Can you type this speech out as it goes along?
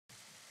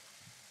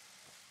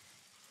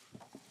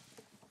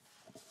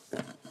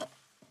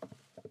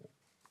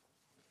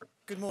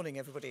Good morning,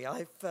 everybody.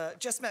 I've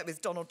just met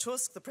with Donald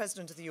Tusk, the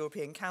President of the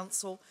European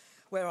Council,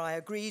 where I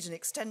agreed an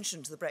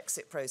extension to the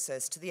Brexit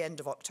process to the end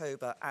of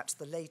October at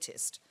the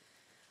latest.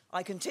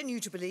 I continue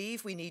to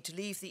believe we need to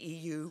leave the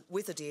EU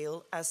with a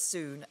deal as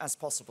soon as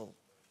possible.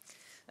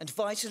 And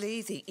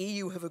vitally, the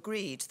EU have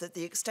agreed that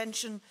the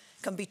extension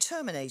can be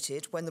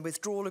terminated when the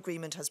withdrawal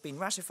agreement has been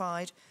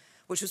ratified,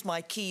 which was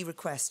my key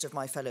request of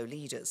my fellow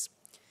leaders.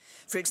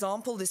 For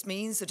example, this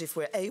means that if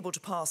we're able to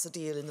pass a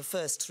deal in the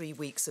first 3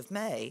 weeks of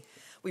May,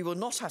 we will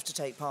not have to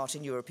take part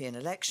in European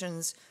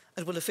elections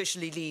and will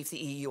officially leave the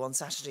EU on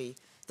Saturday,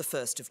 the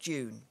 1st of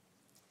June.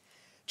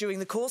 During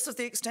the course of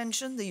the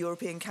extension, the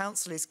European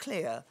Council is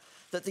clear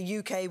that the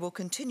UK will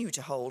continue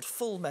to hold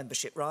full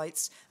membership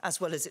rights as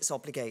well as its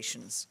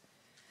obligations.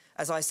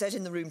 As I said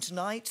in the room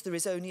tonight, there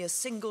is only a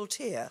single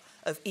tier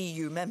of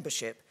EU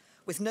membership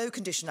with no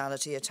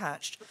conditionality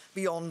attached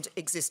beyond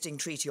existing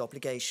treaty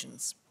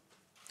obligations.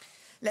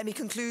 Let me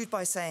conclude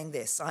by saying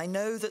this. I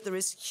know that there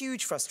is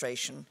huge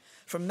frustration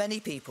from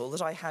many people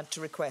that I had to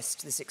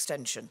request this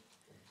extension.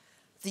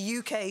 The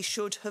UK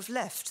should have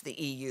left the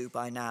EU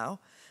by now,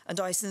 and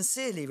I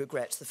sincerely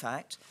regret the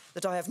fact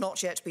that I have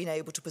not yet been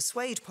able to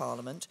persuade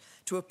Parliament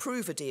to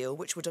approve a deal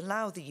which would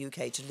allow the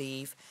UK to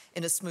leave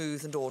in a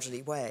smooth and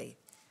orderly way.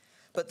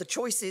 But the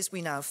choices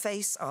we now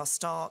face are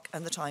stark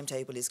and the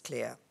timetable is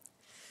clear.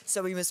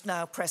 So we must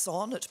now press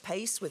on at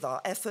pace with our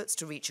efforts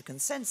to reach a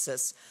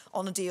consensus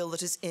on a deal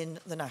that is in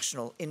the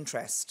national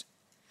interest.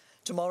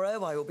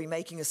 Tomorrow I will be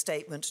making a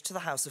statement to the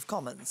House of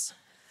Commons.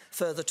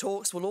 Further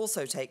talks will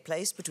also take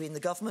place between the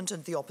government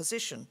and the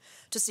opposition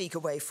to seek a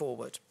way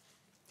forward.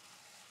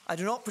 I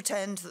do not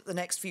pretend that the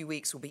next few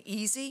weeks will be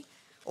easy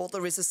or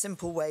there is a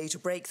simple way to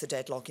break the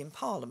deadlock in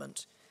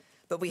Parliament,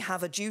 but we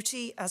have a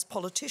duty as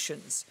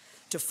politicians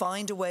to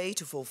find a way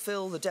to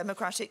fulfil the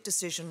democratic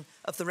decision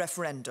of the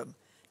referendum,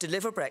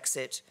 deliver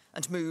Brexit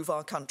and move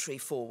our country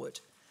forward.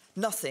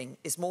 Nothing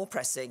is more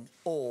pressing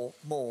or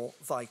more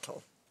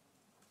vital.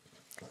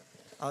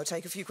 I'll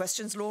take a few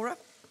questions, Laura.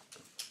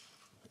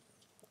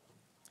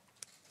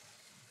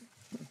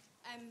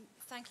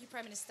 Thank you,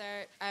 Prime Minister.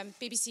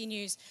 BBC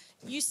News.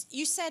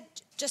 You said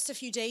just a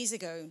few days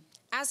ago,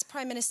 as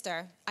Prime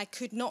Minister, I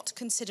could not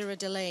consider a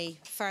delay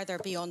further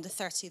beyond the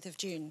 30th of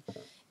June,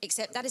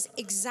 except that is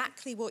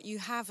exactly what you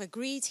have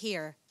agreed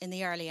here in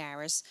the early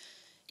hours.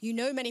 You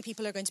know many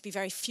people are going to be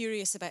very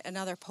furious about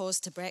another pause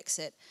to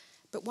Brexit,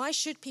 but why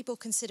should people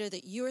consider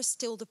that you're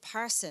still the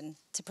person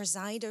to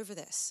preside over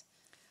this?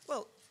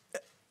 Well,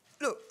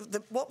 look,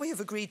 what we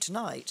have agreed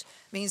tonight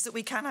means that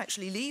we can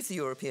actually leave the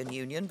European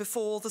Union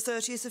before the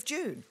 30th of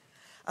June.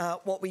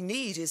 What we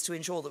need is to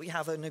ensure that we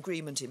have an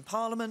agreement in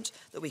Parliament,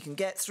 that we can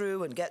get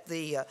through and get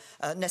the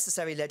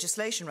necessary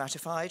legislation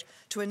ratified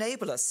to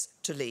enable us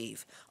to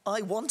leave.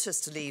 I want us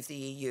to leave the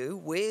EU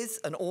with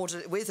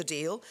a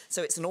deal,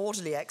 so it's an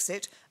orderly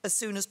exit, as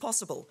soon as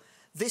possible.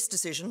 This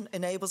decision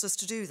enables us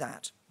to do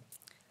that.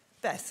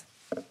 Beth.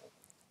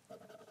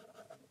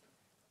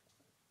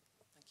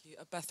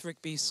 Beth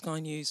Rigby, Sky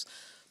News.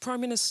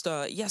 Prime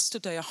Minister,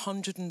 yesterday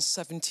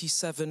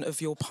 177 of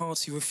your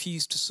party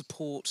refused to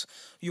support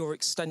your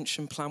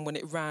extension plan when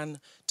it ran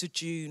to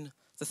June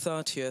the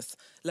 30th,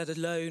 let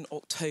alone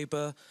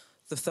October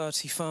the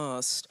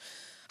 31st.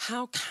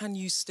 How can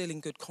you still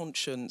in good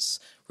conscience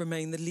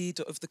remain the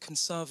leader of the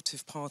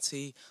Conservative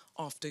Party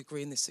after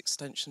agreeing this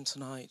extension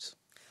tonight?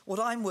 What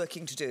I'm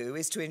working to do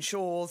is to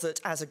ensure that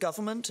as a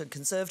government, a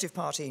Conservative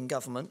Party in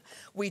government,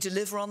 we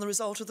deliver on the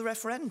result of the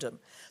referendum,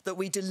 that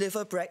we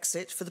deliver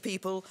Brexit for the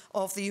people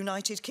of the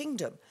United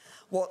Kingdom.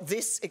 What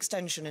this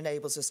extension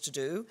enables us to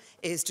do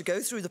is to go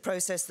through the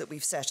process that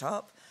we've set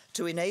up,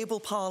 to enable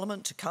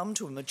Parliament to come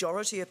to a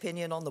majority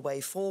opinion on the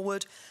way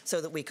forward so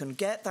that we can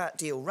get that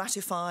deal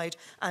ratified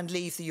and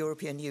leave the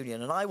European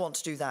Union. And I want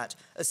to do that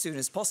as soon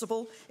as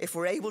possible. If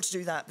we're able to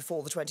do that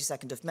before the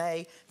 22nd of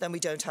May, then we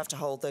don't have to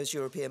hold those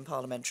European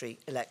parliamentary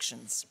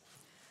elections.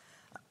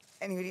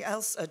 Anybody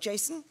else?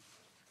 Jason?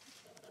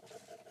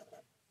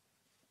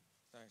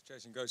 Thanks.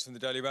 Jason Goes from the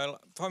Daily Mail.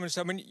 Prime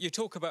Minister, I mean, you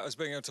talk about us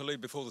being able to leave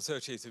before the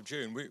 30th of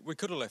June. We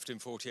could have left in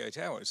 48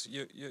 hours.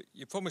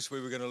 You promised we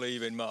were going to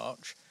leave in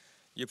March.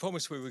 You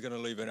promised we were going to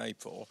leave in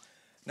April.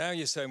 Now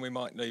you're saying we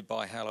might leave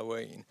by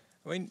Halloween.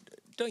 I mean,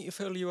 don't you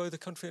feel you owe the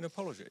country an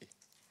apology?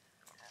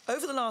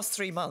 Over the last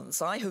 3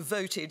 months, I have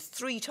voted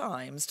 3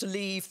 times to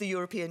leave the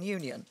European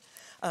Union.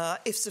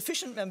 If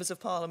sufficient members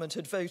of Parliament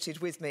had voted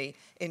with me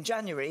in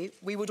January,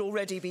 we would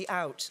already be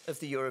out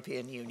of the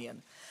European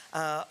Union.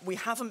 We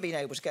haven't been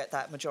able to get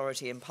that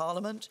majority in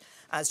Parliament.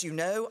 As you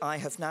know, I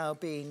have now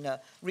been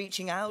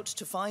reaching out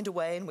to find a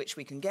way in which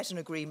we can get an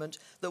agreement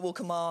that will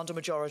command a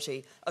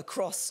majority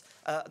across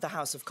the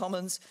House of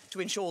Commons to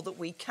ensure that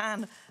we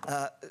can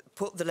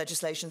put the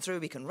legislation through,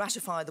 we can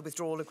ratify the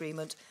withdrawal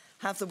agreement,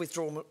 have the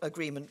withdrawal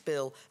agreement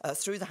bill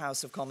through the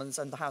House of Commons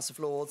and the House of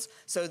Lords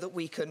so that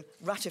we can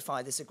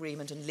ratify this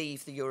agreement and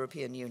leave the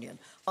European Union.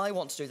 I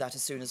want to do that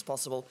as soon as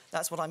possible.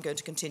 That's what I'm going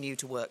to continue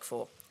to work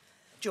for.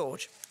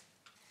 George.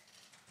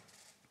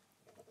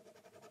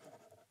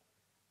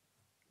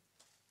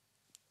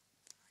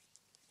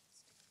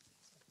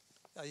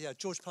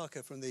 George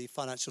Parker from the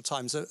Financial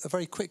Times. A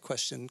very quick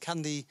question.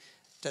 Can the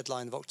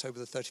deadline of October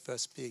the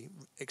 31st be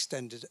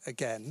extended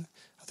again?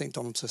 I think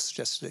Donald Tusk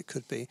suggested it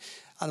could be.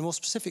 And a more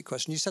specific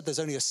question, you said there's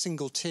only a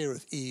single tier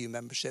of EU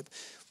membership.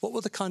 What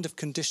were the kind of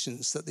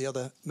conditions that the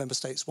other member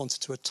states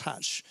wanted to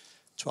attach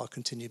to our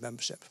continued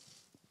membership?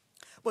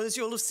 Well, as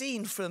you'll have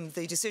seen from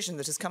the decision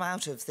that has come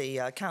out of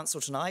the Council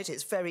tonight,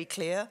 it's very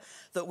clear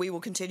that we will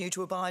continue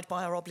to abide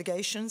by our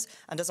obligations.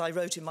 And as I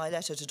wrote in my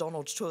letter to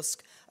Donald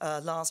Tusk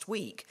last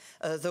week,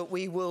 that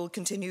we will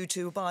continue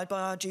to abide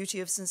by our duty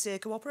of sincere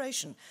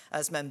cooperation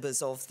as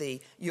members of the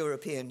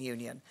European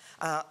Union.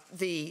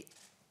 The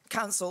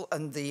Council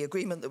and the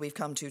agreement that we've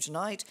come to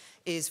tonight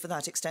is for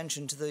that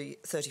extension to the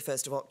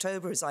 31st of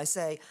October. As I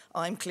say,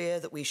 I'm clear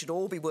that we should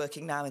all be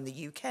working now in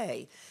the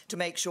UK to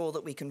make sure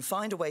that we can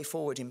find a way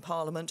forward in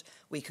Parliament,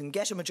 we can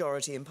get a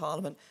majority in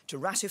Parliament to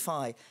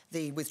ratify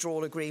the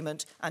withdrawal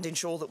agreement and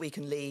ensure that we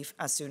can leave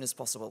as soon as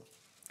possible.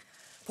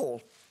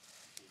 Paul.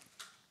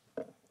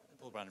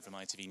 Paul Brandon from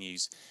ITV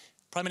News.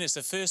 Prime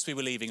Minister, first we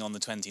were leaving on the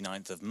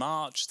 29th of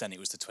March, then it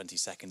was the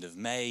 22nd of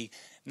May.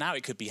 Now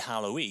it could be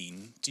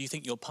Halloween. Do you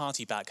think your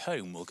party back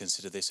home will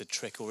consider this a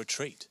trick or a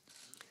treat?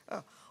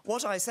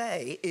 What I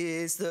say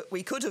is that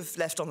we could have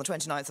left on the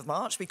 29th of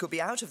March. We could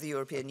be out of the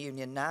European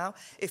Union now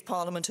if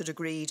Parliament had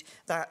agreed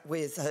that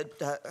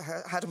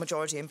had a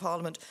majority in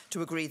Parliament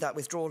to agree that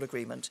withdrawal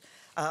agreement.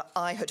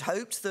 I had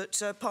hoped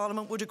that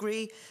Parliament would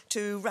agree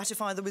to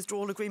ratify the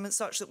withdrawal agreement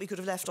such that we could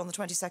have left on the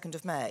 22nd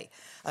of May.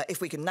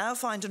 If we can now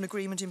find an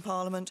agreement in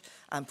Parliament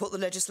and put the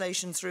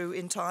legislation through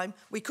in time,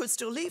 we could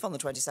still leave on the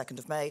 22nd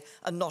of May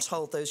and not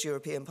hold those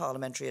European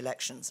parliamentary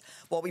elections.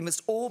 What we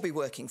must all be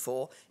working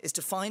for is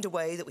to find a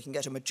way that we can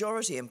get a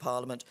majority in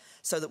Parliament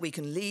so that we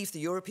can leave the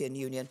European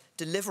Union,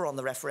 deliver on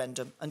the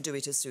referendum and do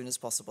it as soon as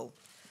possible.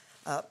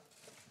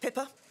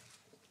 Pippa?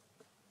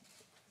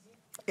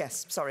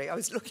 Yes, sorry, I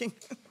was looking.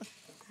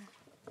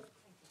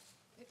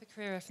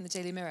 From the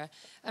Daily Mirror.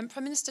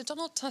 Prime Minister,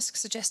 Donald Tusk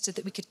suggested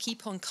that we could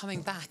keep on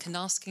coming back and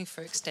asking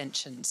for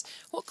extensions.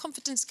 What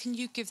confidence can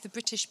you give the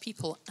British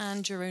people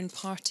and your own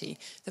party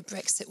that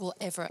Brexit will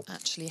ever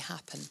actually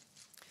happen?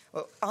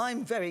 Well,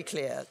 I'm very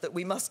clear that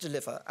we must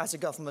deliver as a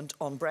government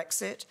on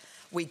Brexit.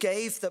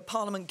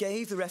 Parliament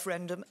gave the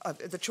referendum,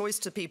 the choice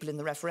to people in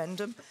the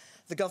referendum.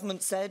 The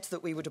government said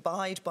that we would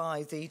abide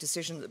by the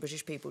decision that the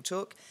British people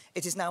took.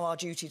 It is now our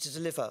duty to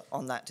deliver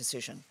on that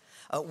decision.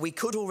 We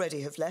could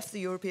already have left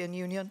the European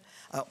Union.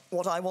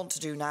 What I want to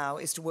do now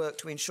is to work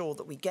to ensure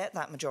that we get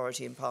that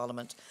majority in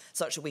Parliament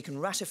such that we can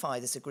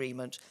ratify this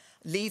agreement,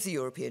 leave the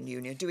European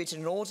Union, do it in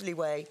an orderly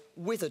way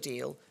with a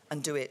deal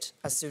and do it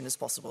as soon as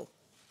possible.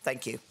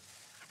 Thank you.